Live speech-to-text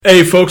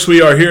Hey folks,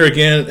 we are here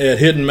again at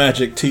Hidden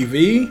Magic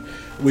TV.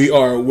 We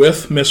are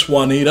with Miss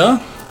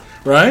Juanita,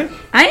 right?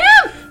 I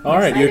am. All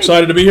right, you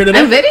excited to be here today?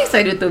 I'm very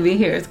excited to be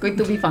here. It's going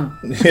to be fun.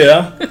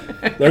 Yeah,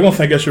 they're going to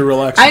think I should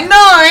relax. I know,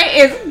 right?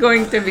 It's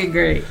going to be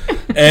great.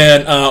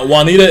 And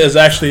Juanita is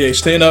actually a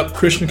stand-up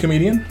Christian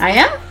comedian. I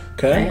am.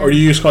 Okay, or do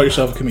you just call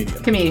yourself a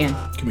comedian? Comedian.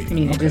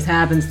 Okay. Just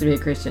happens to be a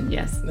Christian,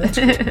 yes. That's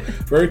cool.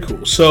 Very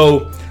cool.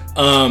 So,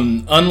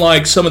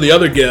 unlike some of the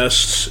other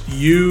guests,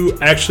 you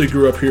actually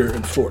grew up here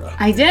in Florida.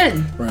 I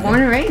did. Right.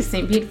 Born and raised,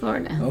 St. Pete,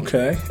 Florida.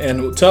 Okay,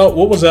 and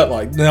what was that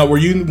like? Now, were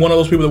you one of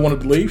those people that wanted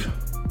to leave?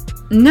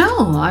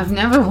 No, I've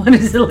never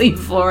wanted to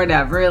leave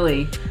Florida,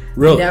 really.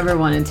 Really? Never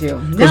wanted to.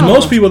 Because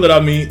most people that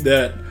I meet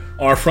that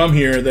are from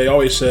here, they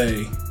always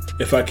say,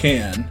 if I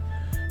can,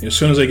 as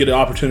soon as they get the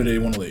opportunity, they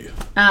want to leave.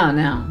 Oh,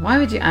 no. Why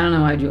would you? I don't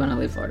know why would you want to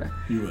leave Florida.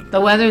 You wouldn't. The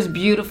weather's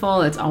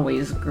beautiful. It's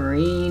always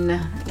green.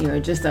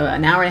 You're just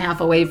an hour and a half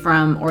away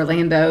from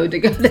Orlando to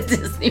go to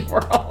Disney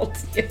World.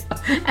 You know?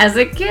 As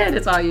a kid,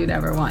 it's all you'd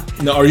ever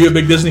want. Now, are you a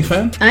big Disney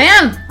fan? I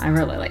am. I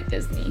really like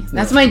Disney.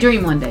 That's my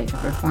dream one day, to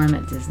perform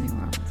at Disney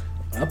World.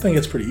 I think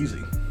it's pretty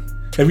easy.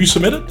 Have you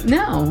submitted?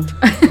 No.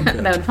 Okay.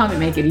 That would probably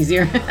make it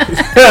easier.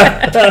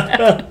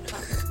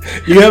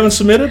 You haven't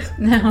submitted?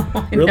 No,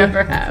 I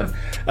never have.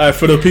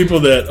 For the people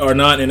that are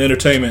not in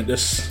entertainment,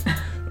 this,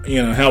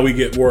 how we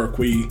get work.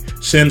 We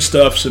send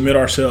stuff, submit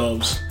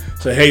ourselves,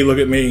 say, hey, look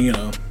at me,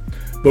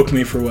 book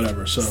me for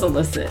whatever. So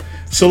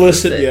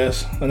Solicit,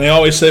 yes. And they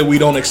always say we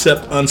don't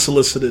accept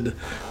unsolicited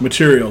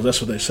material.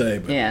 That's what they say.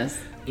 But yes.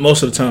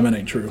 Most of the time, it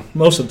ain't true.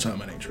 Most of the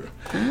time,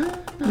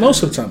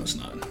 it's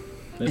not.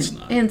 It's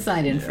not.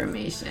 Inside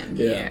information.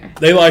 Yeah. Here.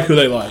 They like who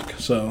they like.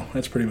 So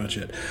that's pretty much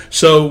it.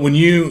 So when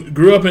you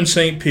grew up in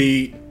St.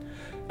 Pete,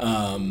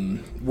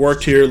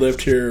 worked here,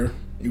 lived here,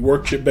 you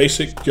worked your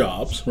basic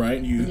jobs, right?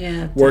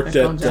 You worked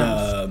at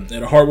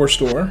a hardware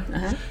store.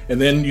 Uh-huh. And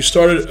then you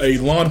started a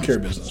lawn care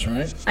business,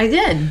 right? I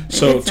did.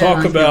 So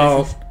talk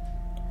about,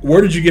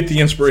 where did you get the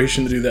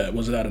inspiration to do that?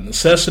 Was it out of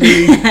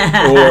necessity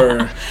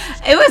or?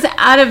 It was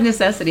out of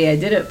necessity. I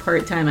did it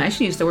part-time. I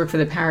actually used to work for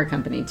the power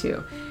company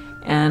too.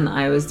 And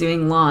I was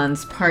doing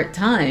lawns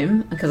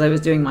part-time because I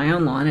was doing my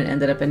own lawn. It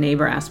ended up a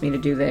neighbor asked me to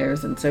do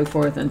theirs and so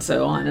forth and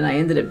so on. And I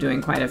ended up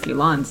doing quite a few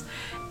lawns.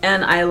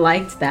 And I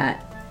liked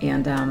that.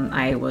 And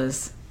I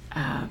was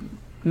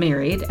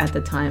married at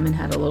the time and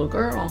had a little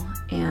girl.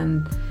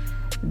 And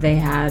they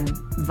had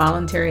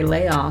voluntary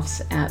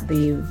layoffs at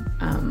the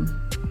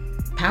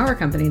power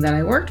company that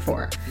I worked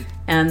for.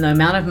 And the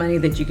amount of money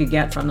that you could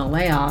get from the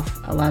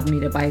layoff allowed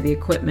me to buy the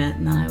equipment.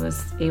 And then I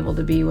was able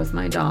to be with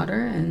my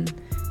daughter and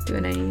do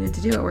what I needed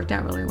to do. It worked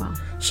out really well.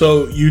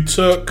 So you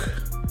took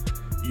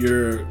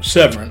your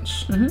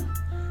severance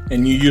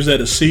and you used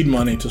that as seed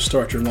money to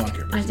start your lawn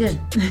care business.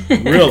 I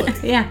did. Really?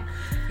 Yeah.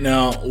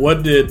 Now,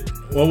 what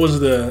was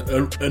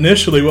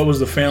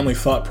the family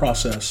thought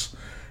process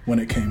when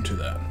it came to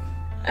that?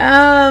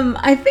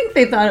 I think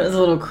they thought it was a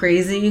little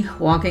crazy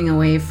walking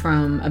away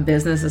from a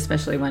business,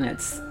 especially when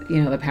it's,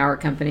 the power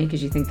company,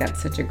 because you think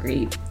that's such a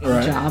great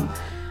job.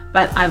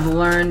 But I've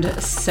learned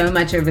so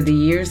much over the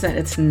years that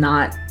it's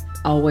not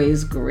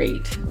always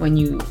great when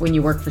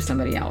you work for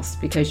somebody else,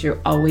 because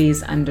you're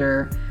always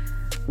under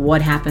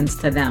what happens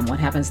to them, what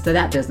happens to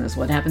that business,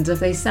 what happens if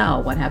they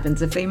sell, what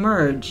happens if they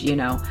merge,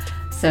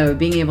 So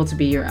being able to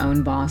be your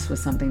own boss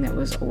was something that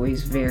was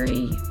always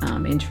very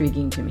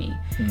intriguing to me.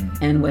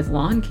 And with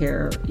lawn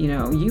care,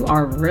 you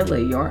are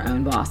really your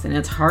own boss, and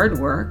it's hard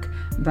work,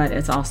 but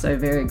it's also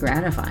very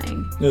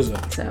gratifying. Is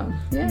it? So,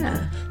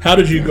 yeah. How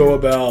did you go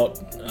about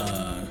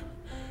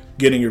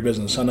getting your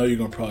business? I know you're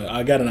going to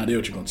I got an idea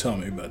what you're going to tell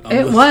me, but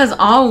it was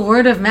all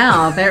word of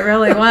mouth. It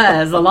really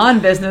was. The lawn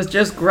business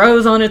just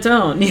grows on its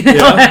own.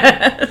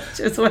 Yeah. It's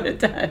just what it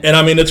does. And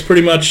I mean, it's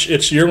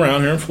year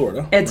round here in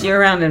Florida. It's year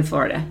round in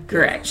Florida.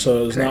 Correct.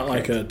 So it's not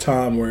like a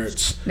time where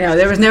it's. No,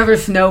 there was never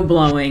snow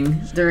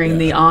blowing during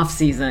the off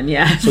season.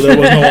 Yeah. So there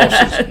was no off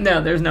season.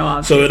 No, there's no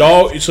off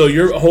season. So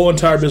your whole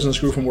entire business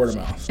grew from word of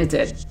mouth. It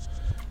did.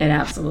 It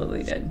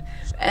absolutely did.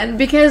 And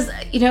because,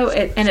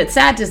 and it's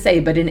sad to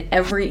say, but in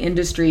every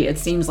industry, it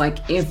seems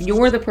like if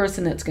you're the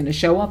person that's going to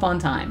show up on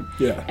time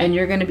and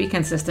you're going to be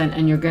consistent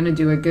and you're going to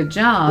do a good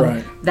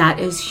job, that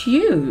is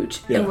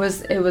huge. Yeah.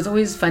 It was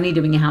always funny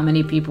to me how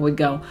many people would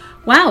go,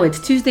 wow, it's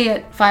Tuesday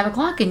at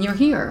 5:00 and you're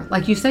here,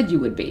 like you said you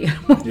would be.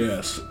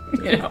 Yes.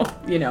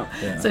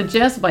 Yeah. So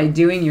just by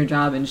doing your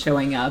job and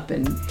showing up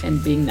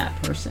and being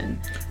that person.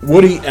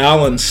 Woody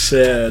Allen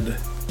said,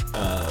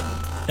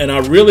 and I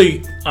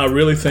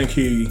really think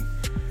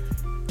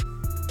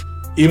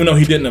even though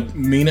he didn't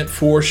mean it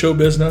for show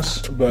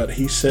business, but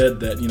he said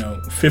that,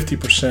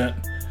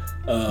 50%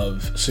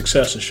 of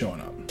success is showing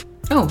up.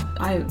 Oh,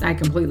 I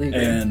completely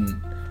agree. And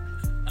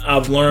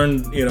I've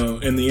learned,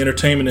 in the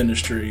entertainment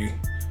industry,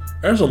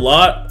 there's a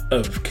lot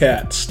of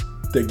cats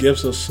that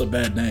gives us a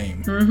bad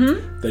name.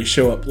 Mm-hmm. They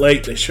show up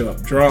late, they show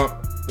up drunk,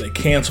 they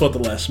cancel at the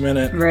last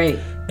minute. Right.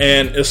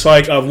 And it's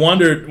like, I've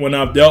wondered when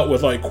I've dealt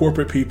with like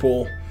corporate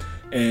people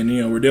and,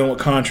 we're dealing with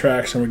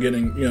contracts and we're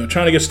getting,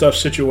 trying to get stuff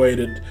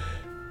situated,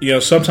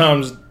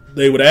 sometimes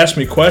they would ask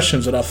me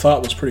questions that I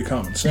thought was pretty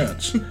common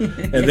sense.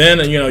 And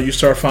then, you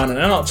start finding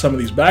out some of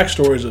these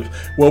backstories of,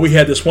 well, we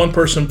had this one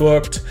person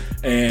booked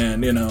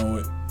and, they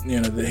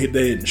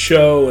didn't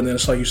show. And then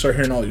it's like you start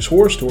hearing all these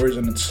horror stories,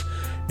 and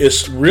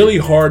it's really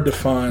hard to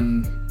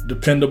find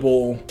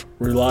dependable,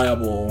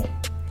 reliable,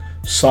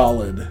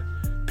 solid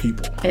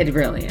people. It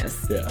really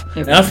is. Yeah.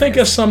 And I think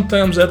that's one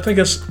thing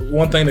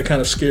that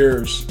kind of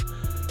scares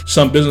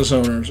some business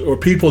owners or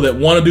people that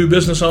want to do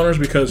business owners,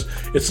 because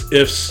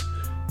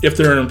if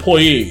they're an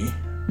employee,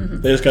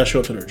 they just got to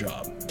show up to their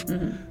job.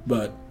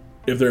 But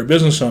if they're a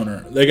business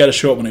owner, they got to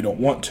show up when they don't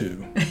want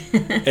to.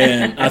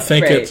 And I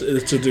think it's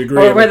a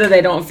degree, or whether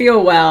they don't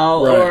feel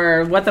well,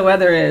 or what the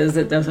weather is,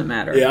 it doesn't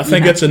matter. Yeah, I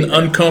think it's an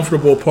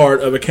uncomfortable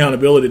part of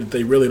accountability that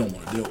they really don't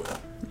want to deal with.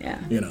 Yeah.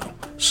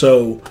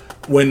 So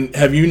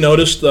have you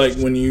noticed, like,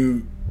 when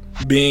you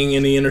being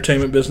in the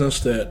entertainment business,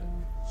 that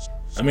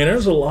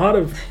there's a lot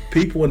of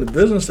people in the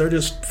business, they're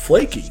just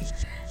flaky.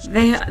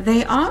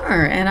 They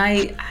are, and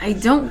I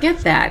don't get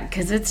that,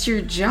 because it's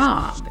your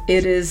job.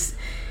 It is,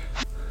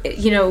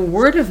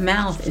 word of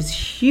mouth is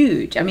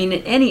huge. In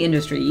any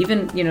industry,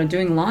 even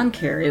doing lawn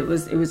care, it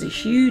was a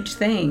huge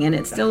thing, and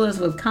it still is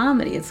with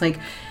comedy. It's like,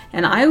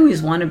 and I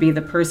always want to be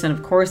the person.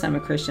 Of course, I'm a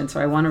Christian, so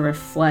I want to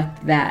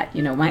reflect that,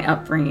 my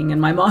upbringing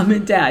and my mom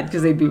and dad,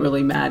 because they'd be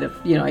really mad if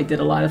I did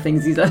a lot of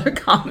things these other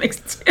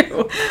comics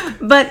do.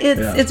 But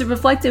it's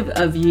reflective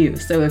of you.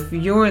 So if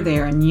you're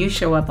there and you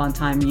show up on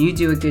time, you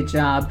do a good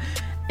job,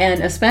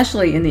 and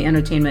especially in the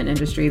entertainment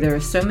industry, there are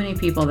so many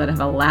people that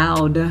have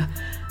allowed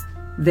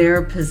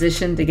their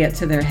position to get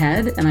to their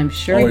head, and I'm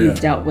sure you've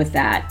dealt with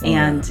that.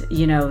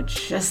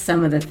 Just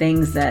some of the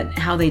things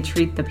how they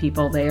treat the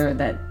people there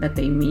that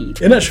they meet.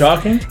 Isn't that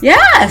shocking?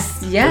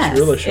 Yes, it's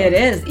really shocking. It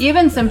is.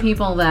 Even some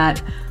people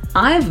that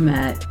I've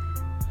met,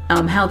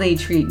 how they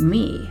treat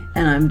me,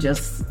 and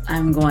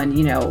I'm going,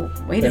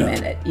 wait a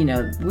minute,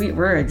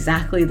 we're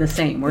exactly the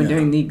same. We're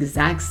doing the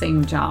exact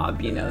same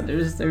job.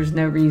 There's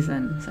no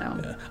reason.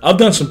 So I've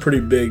done some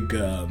pretty big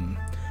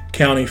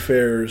county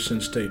fairs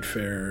and state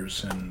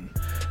fairs, and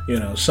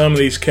some of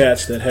these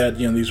cats that had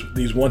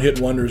these one hit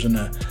wonders in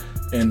the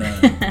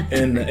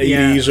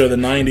 80s or the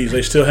 90s,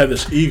 they still have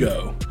this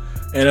ego.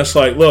 And it's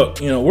like, look,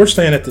 we're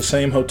staying at the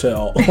same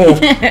hotel. You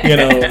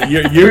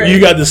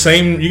got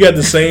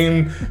the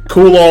same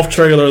cool off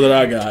trailer that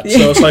I got.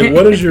 So it's like,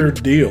 what is your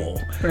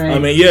deal?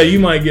 Right. You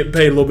might get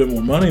paid a little bit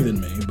more money than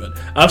me, but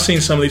I've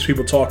seen some of these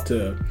people talk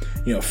to,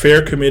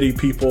 fair committee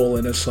people,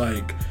 and it's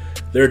like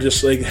they're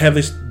just like have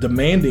this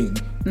demanding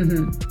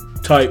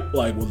type,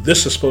 like, well,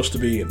 this is supposed to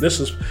be, and this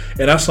is,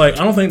 and I was like,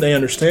 I don't think they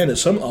understand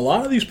it. A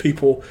lot of these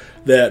people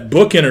that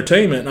book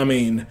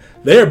entertainment,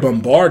 they're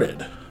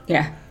bombarded.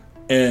 Yeah.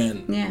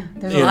 And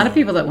there's a lot of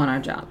people that want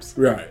our jobs.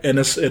 Right. And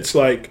it's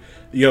like,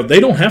 they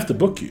don't have to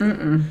book you.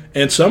 Mm-mm.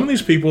 And some of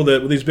these people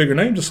that with these bigger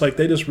names, it's like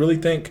they just really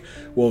think,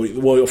 well,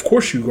 of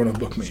course you're going to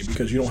book me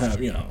because you don't have,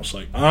 it's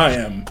like I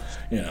am,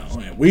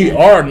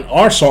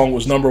 our song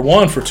was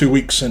 #1 for 2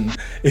 weeks, and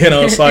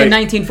it's like in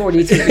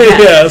 1942.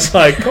 Yeah, it's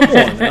like, come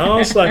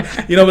on, it's like,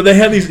 but they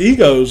have these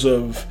egos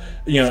of,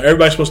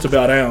 everybody's supposed to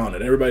bow down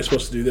and everybody's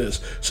supposed to do this.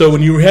 So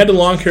when you had the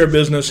lawn care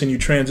business and you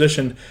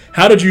transitioned,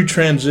 how did you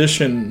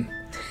transition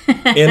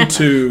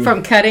into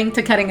from cutting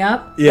to cutting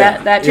up?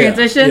 That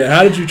transition? Yeah.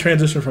 How did you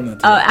transition from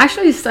that?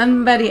 Actually,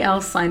 somebody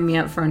else signed me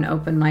up for an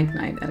open mic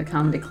night at a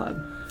comedy club.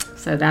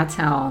 So that's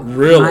how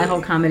my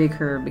whole comedy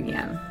career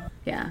began.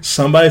 Yeah.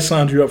 Somebody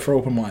signed you up for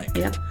open mic.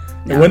 Yep.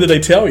 And when did they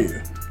tell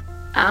you?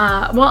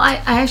 Well,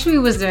 I actually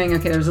was doing,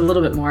 there was a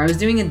little bit more. I was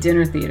doing a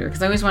dinner theater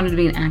because I always wanted to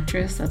be an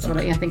actress. That's what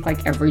I think,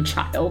 like every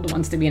child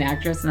wants to be an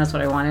actress, and that's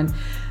what I wanted.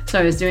 So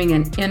I was doing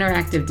an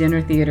interactive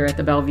dinner theater at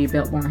the Bellevue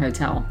Biltmore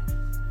Hotel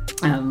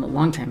a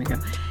long time ago.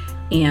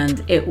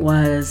 And it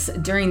was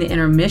during the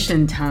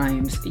intermission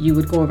times, you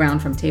would go around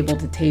from table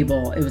to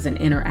table. It was an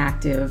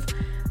interactive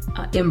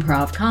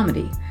improv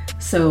comedy.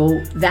 So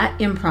that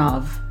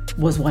improv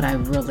was what I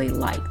really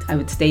liked. I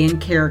would stay in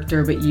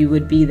character, but you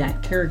would be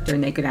that character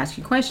and they could ask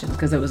you questions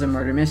because it was a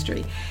murder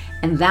mystery.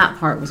 And that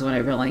part was what I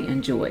really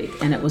enjoyed.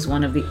 And it was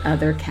one of the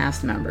other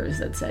cast members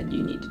that said,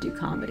 you need to do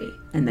comedy.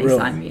 And they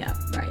signed me up,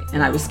 right?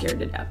 And I was scared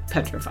to death,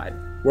 petrified.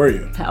 Were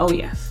you? Oh,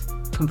 yes.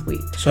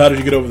 Complete. So how did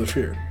you get over the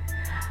fear?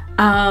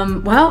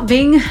 Well,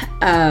 being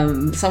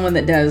someone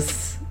that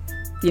does,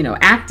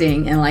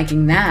 acting and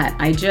liking that,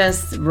 I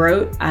just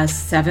wrote a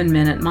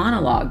 7-minute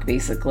monologue,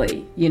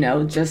 basically,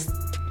 just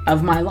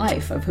of my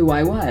life, of who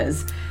I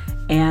was,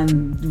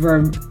 and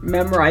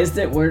memorized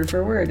it word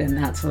for word, and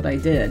that's what I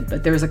did.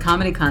 But there was a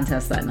comedy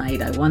contest that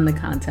night. I won the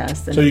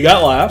contest. And so you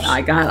got laughs?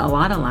 I got a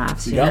lot of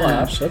laughs. You got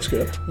laughs. That's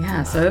good.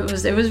 Yeah, so it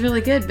was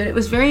really good, but it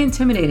was very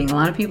intimidating. A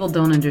lot of people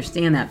don't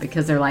understand that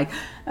because they're like,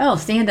 oh,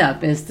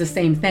 stand-up is the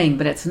same thing,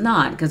 but it's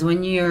not, because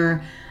when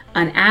you're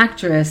an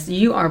actress,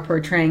 you are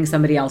portraying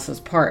somebody else's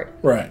part.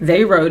 Right.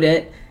 They wrote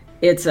it.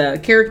 It's a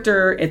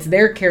character. It's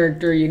their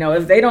character.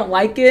 If they don't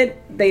like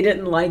it, they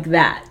didn't like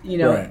that.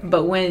 Right.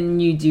 But when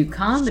you do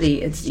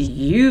comedy, it's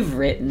you've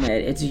written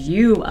it. It's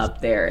you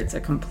up there. It's a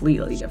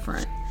completely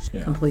different.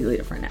 Completely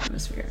different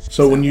atmosphere.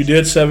 So when you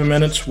did 7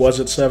 minutes, was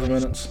it 7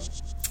 minutes?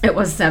 It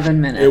was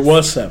 7 minutes. It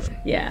was 7.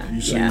 Yeah.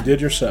 So you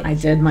did your 7. I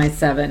did my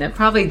 7. It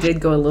probably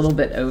did go a little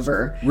bit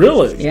over.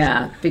 Really?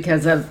 Yeah,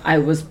 because I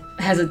was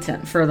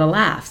hesitant for the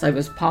laughs. I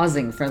was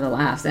pausing for the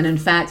laughs. And in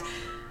fact,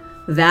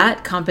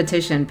 that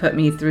competition put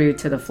me through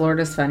to the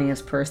Florida's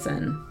Funniest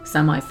Person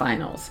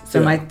semifinals.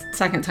 So my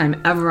second time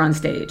ever on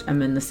stage,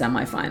 I'm in the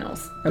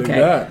semifinals.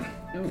 Okay.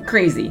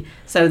 Crazy.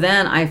 So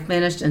then I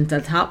finished in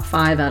the top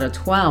 5 out of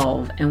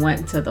 12 and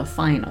went to the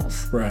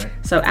finals. Right.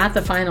 So at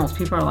the finals,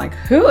 people are like,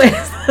 who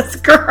is this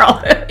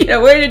girl?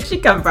 Where did she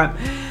come from?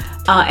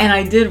 And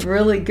I did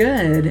really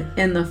good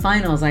in the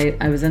finals.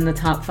 I was in the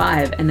top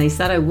 5, and they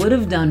said I would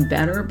have done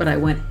better, but I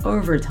went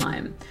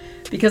overtime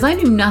because I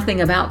knew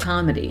nothing about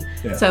comedy.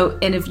 Yeah. So,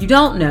 and if you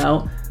don't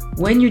know,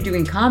 when you're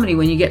doing comedy,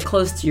 when you get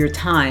close to your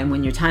time,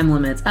 when your time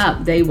limit's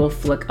up, they will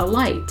flick a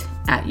light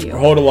at you. Or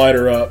hold a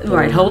lighter up.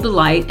 Right, hold a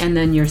light, and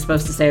then you're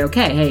supposed to say,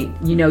 okay, hey,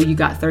 you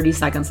got 30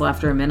 seconds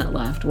left or a minute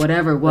left,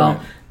 whatever.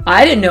 Well,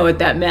 I didn't know what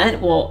that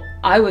meant. Well,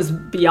 I was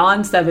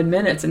beyond 7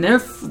 minutes, and they're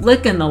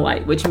flicking the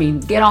light, which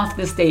means get off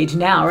the stage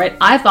now, right?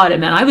 I thought it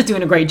meant I was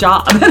doing a great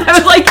job. And I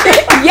was like,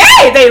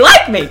 yay, they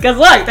like me. Because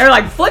look, they're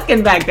like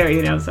flicking back there,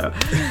 So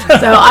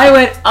I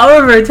went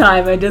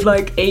overtime. I did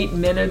like 8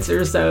 minutes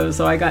or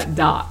so I got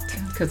docked.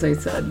 Because they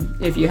said,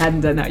 if you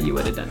hadn't done that, you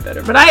would have done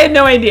better. But I had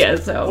no idea.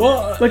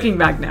 So looking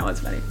back now, it's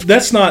funny.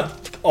 That's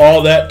not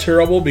all that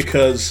terrible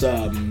because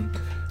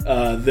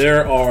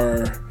there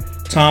are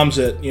times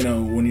that,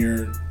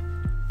 when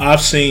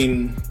I've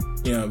seen,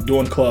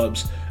 doing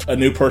clubs, a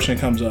new person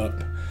comes up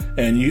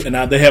and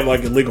they have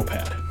like a legal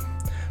pad,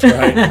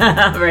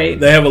 right? Right.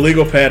 They have a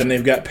legal pad and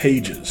they've got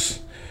pages.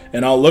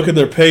 And I'll look at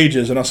their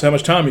pages and I'll say, how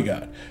much time you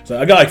got? So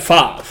I got like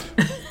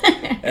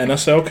 5. And I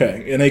say,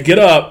 okay. And they get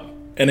up.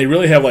 And they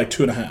really have like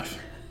 2.5.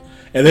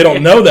 And they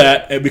don't know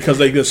that because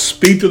they just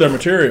speed through their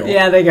material.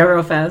 Yeah, they go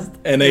real fast.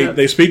 And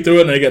they speed through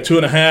it and they get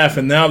 2.5.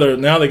 And now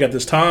they got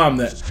this time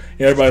that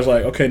everybody's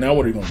like, okay, now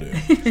what are you going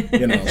to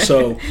do?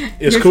 So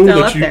it's cool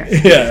that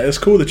it's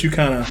cool that you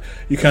kind of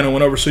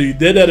went over. So you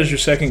did that as your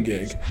second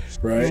gig,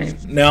 right?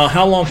 Now,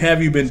 how long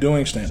have you been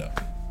doing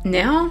stand-up?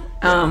 Now,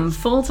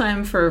 full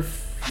time for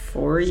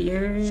 4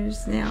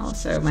 years now.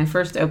 So my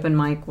first open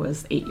mic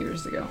was 8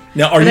 years ago.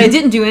 Now, I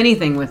didn't do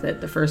anything with it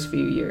the first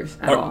few years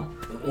at all.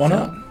 Why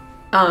not?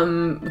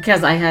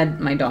 Because I had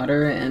my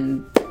daughter,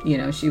 and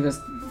she was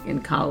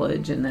in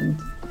college, and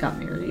then got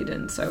married,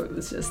 and so it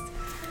was just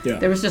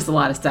there was just a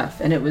lot of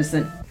stuff, and it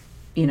wasn't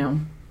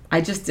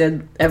I just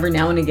did every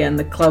now and again.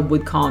 The club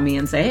would call me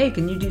and say, "Hey,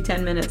 can you do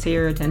 10 minutes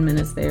here or 10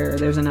 minutes there?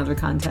 There's another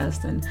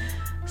contest," and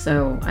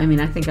so I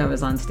think I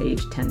was on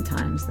stage 10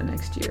 times the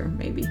next year,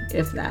 maybe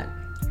if that.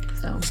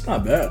 So it's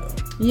not bad though.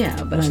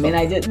 Yeah, but I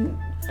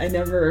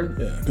never.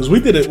 Yeah, because we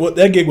did it.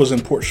 That gig was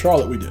in Port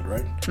Charlotte. We did,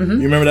 right? Mm-hmm.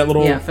 You remember that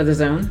little? Yeah, for the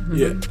Zone. Mm-hmm.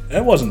 Yeah,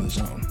 that wasn't the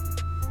Zone.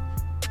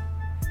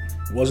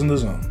 It wasn't the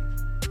Zone.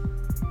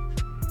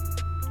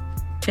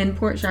 In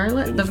Port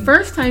Charlotte, the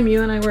first time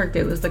you and I worked,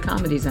 it was the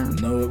Comedy Zone.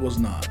 No, it was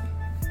not.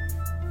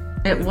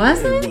 It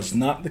wasn't. It was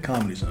not the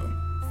Comedy Zone.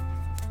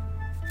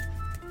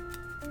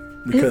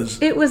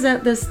 Because it was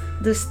at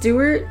the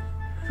Stewart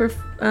for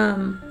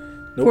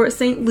Port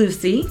St.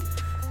 Lucie.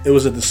 It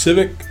was at the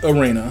Civic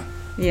Arena.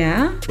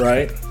 Yeah.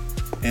 Right?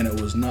 And it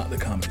was not the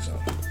Comedy Zone.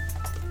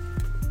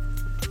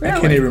 Really? I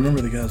can't even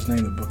remember the guy's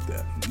name that booked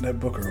that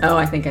booker. Oh,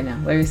 I think I know.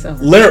 Larry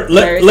Silver.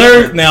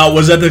 Larry, now,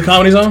 was that the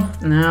Comedy Zone?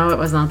 No, it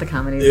was not the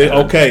Comedy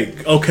Zone. Okay.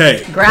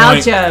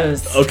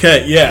 Groucho's.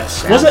 Okay,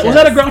 yes. Was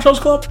that a Groucho's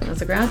club? It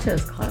was a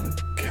Groucho's club.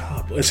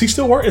 God, is he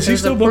still working? Is he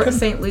still booking? Port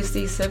St.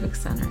 Lucie Civic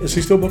Center. Is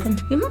he still booking?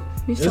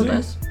 Mm-hmm. He still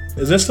does.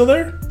 Is that still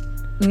there?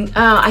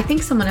 I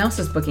think someone else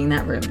is booking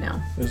that room now.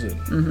 Is it?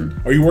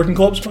 Mm-hmm. Are you working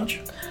clubs much?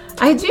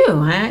 I do.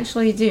 I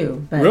actually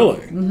do. But, really?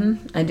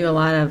 Mm-hmm. I do a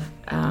lot of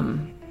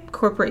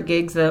corporate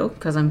gigs, though,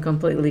 because I'm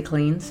completely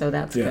clean, so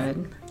that's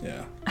good.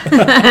 Yeah.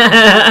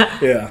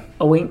 Yeah.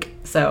 A wink.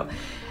 So,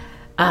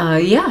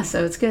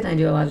 so it's good. I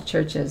do a lot of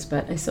churches,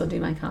 but I still do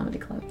my comedy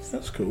clubs.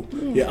 That's cool.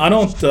 Yeah, I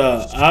don't,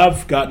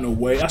 I've gotten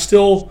away. I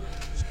still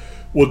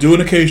will do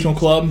an occasional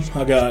club.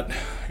 I got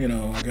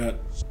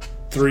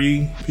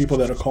 3 people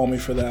that'll call me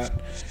for that,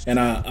 and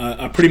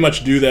I pretty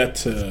much do that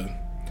to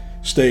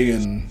stay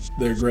in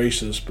their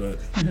graces, but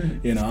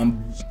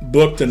I'm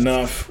booked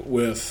enough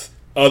with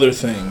other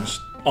things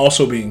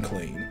also being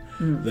clean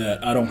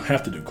that I don't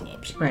have to do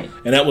clubs. Right.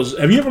 And that was,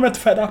 have you ever met the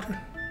Fat Doctor?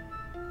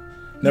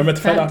 Never met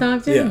the Fat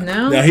Doctor? Yeah.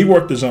 No. Now he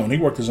worked the Zone. He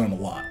worked the Zone a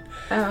lot.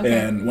 Oh,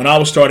 okay. And when I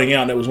was starting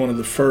out, that was one of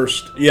the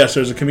first. Yes,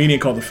 there's a comedian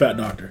called the Fat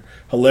Doctor.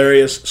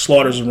 Hilarious,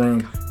 slaughters a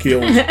room,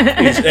 kills.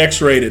 He's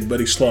X-rated, but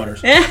he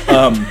slaughters.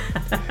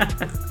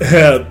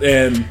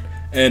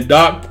 And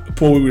Doc,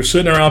 when we were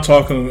sitting around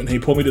talking, and he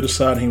pulled me to the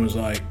side, and he was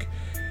like,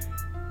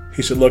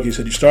 he said, "Look," he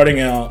said, "you're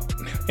starting out,"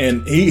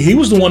 and he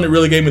was the one that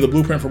really gave me the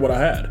blueprint for what I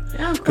had,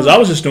 because I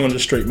was just doing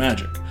just straight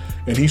magic.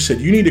 And he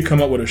said, "You need to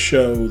come up with a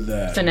show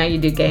that." So now you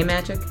do gay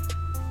magic?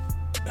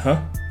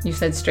 Huh? You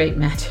said straight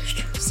magic.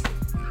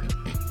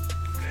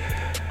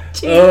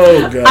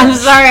 Oh, God. I'm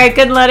sorry, I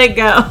couldn't let it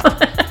go.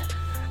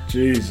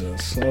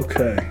 Jesus.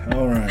 Okay.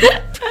 All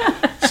right.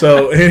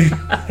 So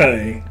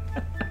anyway,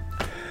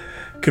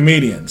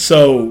 comedian.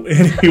 So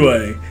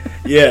anyway,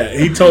 yeah,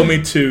 he told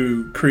me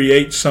to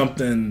create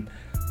something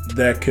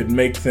that could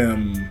make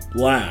them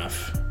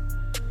laugh,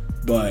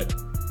 but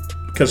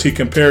because he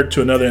compared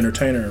to another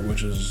entertainer,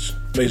 which is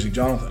Amazing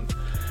Jonathan.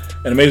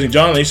 And Amazing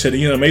Jonathan, he said,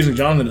 Amazing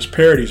Jonathan is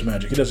parodies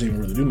magic. He doesn't even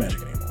really do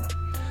magic anymore.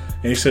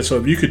 And he said, so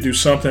if you could do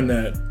something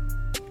that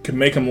could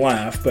make them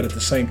laugh, but at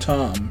the same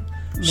time,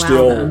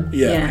 still,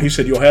 he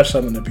said, you'll have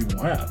something that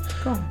people have.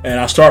 Cool. And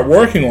I start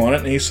working on it,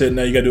 and he said,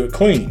 now you got to do it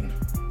clean.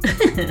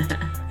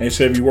 And he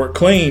said, if you work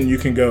clean, you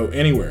can go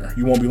anywhere.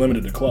 You won't be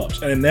limited to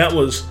clubs. And that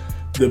was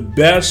the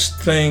best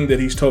thing that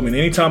he's told me. And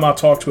anytime I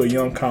talk to a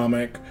young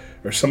comic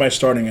or somebody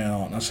starting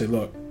out, and I say,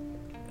 look,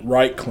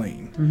 write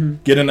clean. Mm-hmm.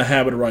 Get in the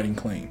habit of writing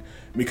clean,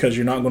 because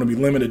you're not going to be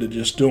limited to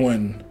just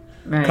doing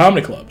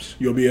comedy clubs.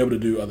 You'll be able to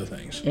do other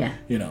things. Yeah.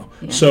 Yeah.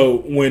 So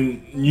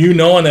when you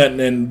knowing that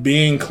and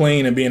being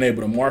clean and being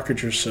able to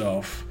market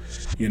yourself,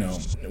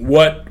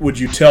 what would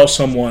you tell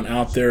someone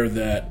out there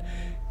that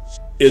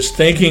is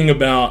thinking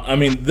about,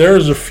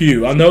 there's a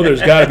few. I know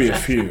there's got to be a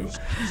few.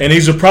 And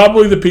these are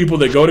probably the people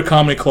that go to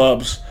comedy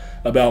clubs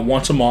about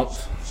once a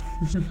month.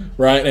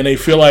 Right, and they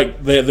feel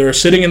like they're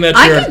sitting in that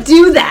chair. I could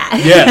do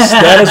that. Yes,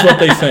 that is what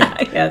they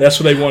think. Yes. That's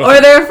what they want to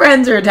think. Their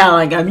friends are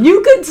telling them,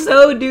 you could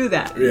so do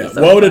that. Yeah.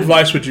 So what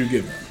advice would you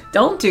give them?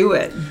 Don't do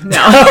it. No.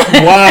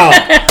 Wow.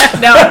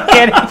 No, I'm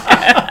kidding.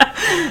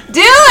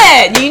 Do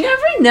it. You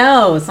never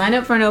know. Sign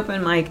up for an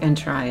open mic and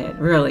try it.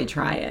 Really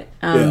try it.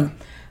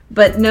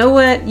 But know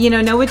what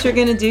you're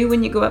going to do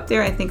when you go up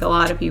there. I think a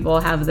lot of people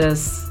have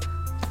this,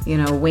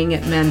 wing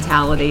it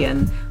mentality,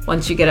 and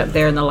once you get up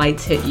there and the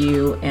lights hit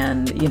you,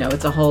 and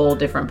it's a whole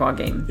different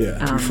ballgame.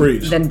 Yeah, you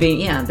freeze. Than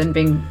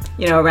being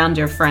around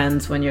your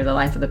friends when you're the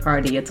life of the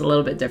party. It's a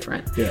little bit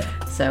different. Yeah.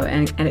 So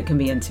and it can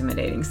be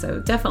intimidating. So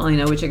definitely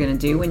know what you're going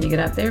to do when you get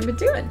up there, but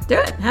do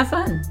it, have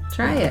fun,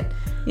 try it.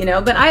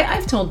 But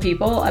I've told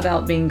people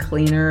about being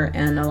cleaner,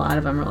 and a lot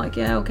of them are like,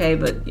 yeah, okay,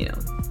 but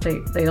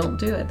they don't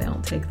do it. They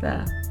don't take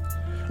that.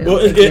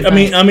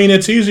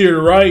 It's easier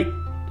to write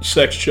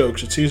sex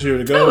jokes. It's easier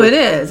to go. Oh, it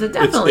is. It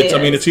definitely is.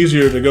 It's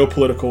easier to go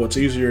political. It's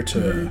easier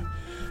to,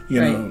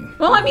 right.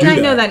 Well, I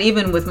know that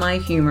even with my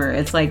humor,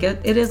 it's like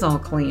it is all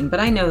clean. But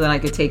I know that I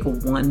could take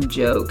one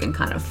joke and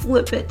kind of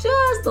flip it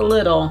just a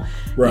little,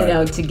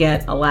 to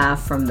get a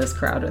laugh from this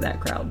crowd or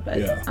that crowd.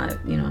 But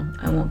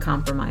I won't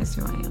compromise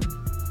who I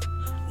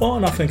am. Well,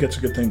 and I think it's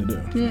a good thing to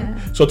do. Yeah.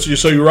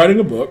 So you're writing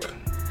a book.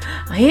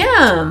 I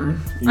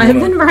am. I've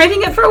been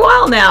writing it for a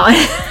while now.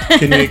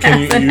 Can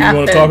you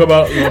want to talk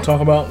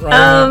about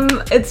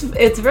writing?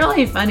 It's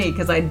really funny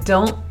because I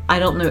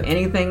don't know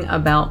anything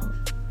about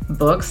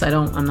books.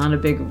 I'm not a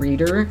big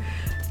reader.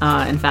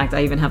 In fact,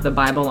 I even have the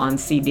Bible on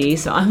CD,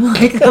 so I'm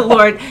like,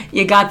 Lord,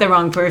 you got the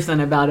wrong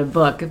person about a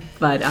book.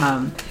 But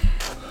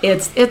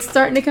it's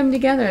starting to come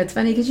together. It's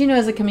funny because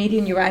as a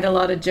comedian, you write a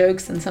lot of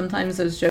jokes, and sometimes those jokes